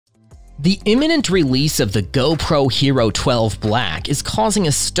The imminent release of the GoPro Hero 12 Black is causing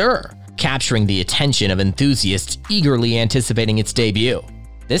a stir, capturing the attention of enthusiasts eagerly anticipating its debut.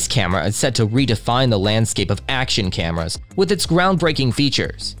 This camera is set to redefine the landscape of action cameras with its groundbreaking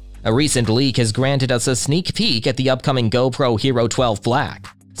features. A recent leak has granted us a sneak peek at the upcoming GoPro Hero 12 Black,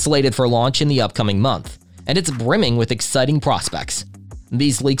 slated for launch in the upcoming month, and it's brimming with exciting prospects.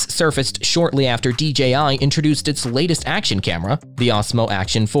 These leaks surfaced shortly after DJI introduced its latest action camera, the Osmo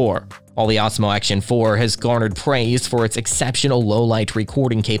Action 4. While the Osmo Action 4 has garnered praise for its exceptional low-light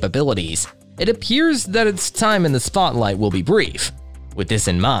recording capabilities, it appears that its time in the spotlight will be brief. With this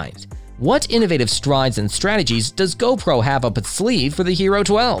in mind, what innovative strides and strategies does GoPro have up its sleeve for the Hero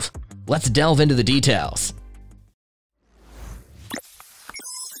 12? Let's delve into the details.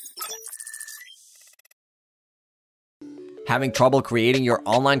 Having trouble creating your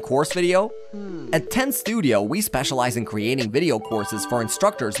online course video? At 10 Studio, we specialize in creating video courses for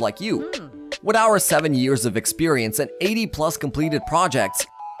instructors like you. With our 7 years of experience and 80+ completed projects,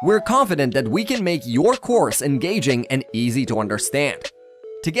 we're confident that we can make your course engaging and easy to understand.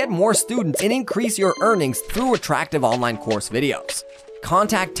 To get more students and increase your earnings through attractive online course videos,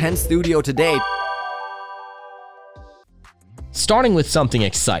 contact 10 Studio today. Starting with something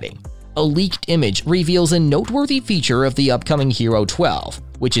exciting. A leaked image reveals a noteworthy feature of the upcoming Hero 12,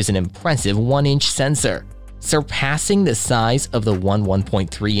 which is an impressive 1-inch sensor, surpassing the size of the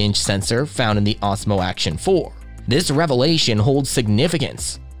 1.3-inch sensor found in the Osmo Action 4. This revelation holds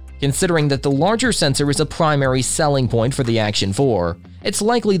significance. Considering that the larger sensor is a primary selling point for the Action 4, it's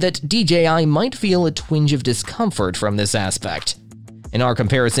likely that DJI might feel a twinge of discomfort from this aspect. In our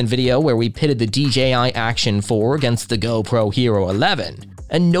comparison video where we pitted the DJI Action 4 against the GoPro Hero 11,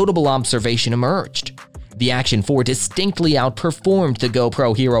 a notable observation emerged. The Action 4 distinctly outperformed the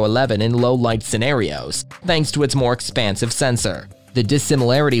GoPro Hero 11 in low-light scenarios, thanks to its more expansive sensor. The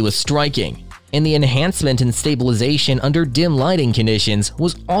dissimilarity was striking, and the enhancement in stabilization under dim lighting conditions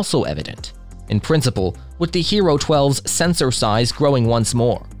was also evident. In principle, with the Hero 12's sensor size growing once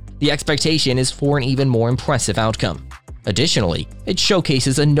more, the expectation is for an even more impressive outcome. Additionally, it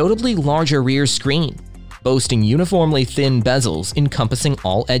showcases a notably larger rear screen, boasting uniformly thin bezels encompassing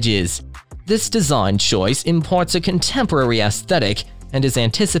all edges. This design choice imparts a contemporary aesthetic and is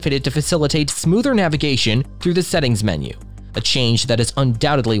anticipated to facilitate smoother navigation through the settings menu, a change that is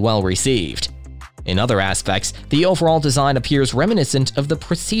undoubtedly well received. In other aspects, the overall design appears reminiscent of the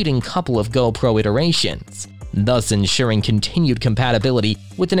preceding couple of GoPro iterations, thus ensuring continued compatibility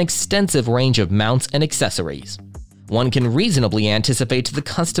with an extensive range of mounts and accessories. One can reasonably anticipate the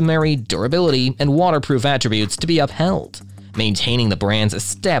customary durability and waterproof attributes to be upheld, maintaining the brand's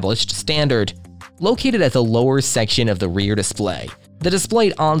established standard. Located at the lower section of the rear display, the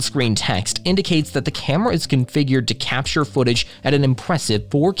displayed on-screen text indicates that the camera is configured to capture footage at an impressive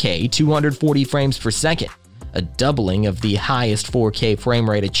 4K 240 frames per second, a doubling of the highest 4K frame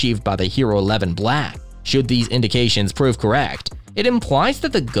rate achieved by the Hero 11 Black. Should these indications prove correct, it implies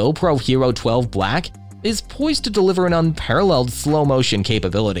that the GoPro Hero 12 Black is poised to deliver an unparalleled slow-motion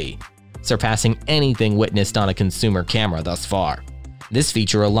capability, surpassing anything witnessed on a consumer camera thus far. This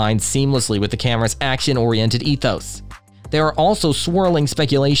feature aligns seamlessly with the camera's action-oriented ethos. There are also swirling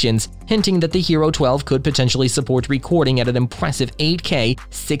speculations hinting that the Hero 12 could potentially support recording at an impressive 8K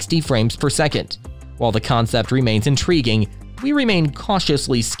 60 frames per second. While the concept remains intriguing, we remain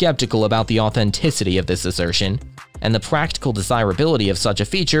cautiously skeptical about the authenticity of this assertion, and the practical desirability of such a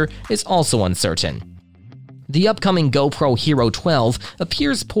feature is also uncertain. The upcoming GoPro Hero 12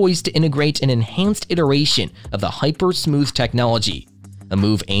 appears poised to integrate an enhanced iteration of the Hyper-Smooth technology, a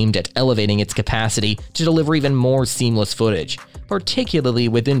move aimed at elevating its capacity to deliver even more seamless footage, particularly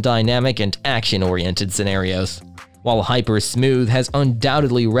within dynamic and action-oriented scenarios. While Hyper-Smooth has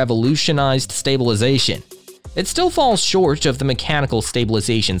undoubtedly revolutionized stabilization, it still falls short of the mechanical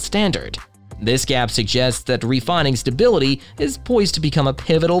stabilization standard. This gap suggests that refining stability is poised to become a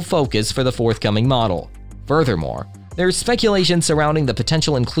pivotal focus for the forthcoming model. Furthermore, there's speculation surrounding the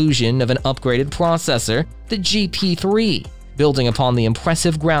potential inclusion of an upgraded processor, the GP3, building upon the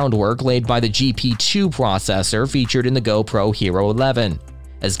impressive groundwork laid by the GP2 processor featured in the GoPro Hero 11.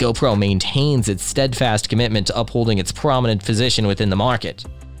 As GoPro maintains its steadfast commitment to upholding its prominent position within the market,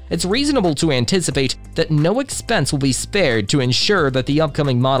 it's reasonable to anticipate that no expense will be spared to ensure that the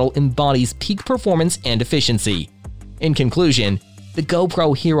upcoming model embodies peak performance and efficiency. In conclusion, the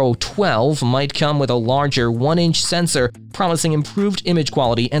GoPro Hero 12 might come with a larger 1-inch sensor promising improved image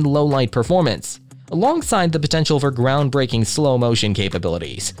quality and low-light performance, alongside the potential for groundbreaking slow-motion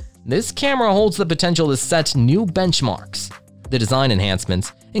capabilities. This camera holds the potential to set new benchmarks. The design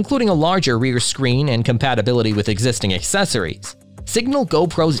enhancements, including a larger rear screen and compatibility with existing accessories, signal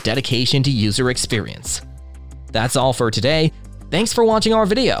GoPro's dedication to user experience. That's all for today. Thanks for watching our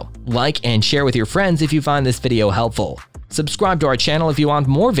video. Like and share with your friends if you find this video helpful. Subscribe to our channel if you want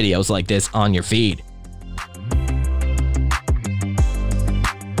more videos like this on your feed.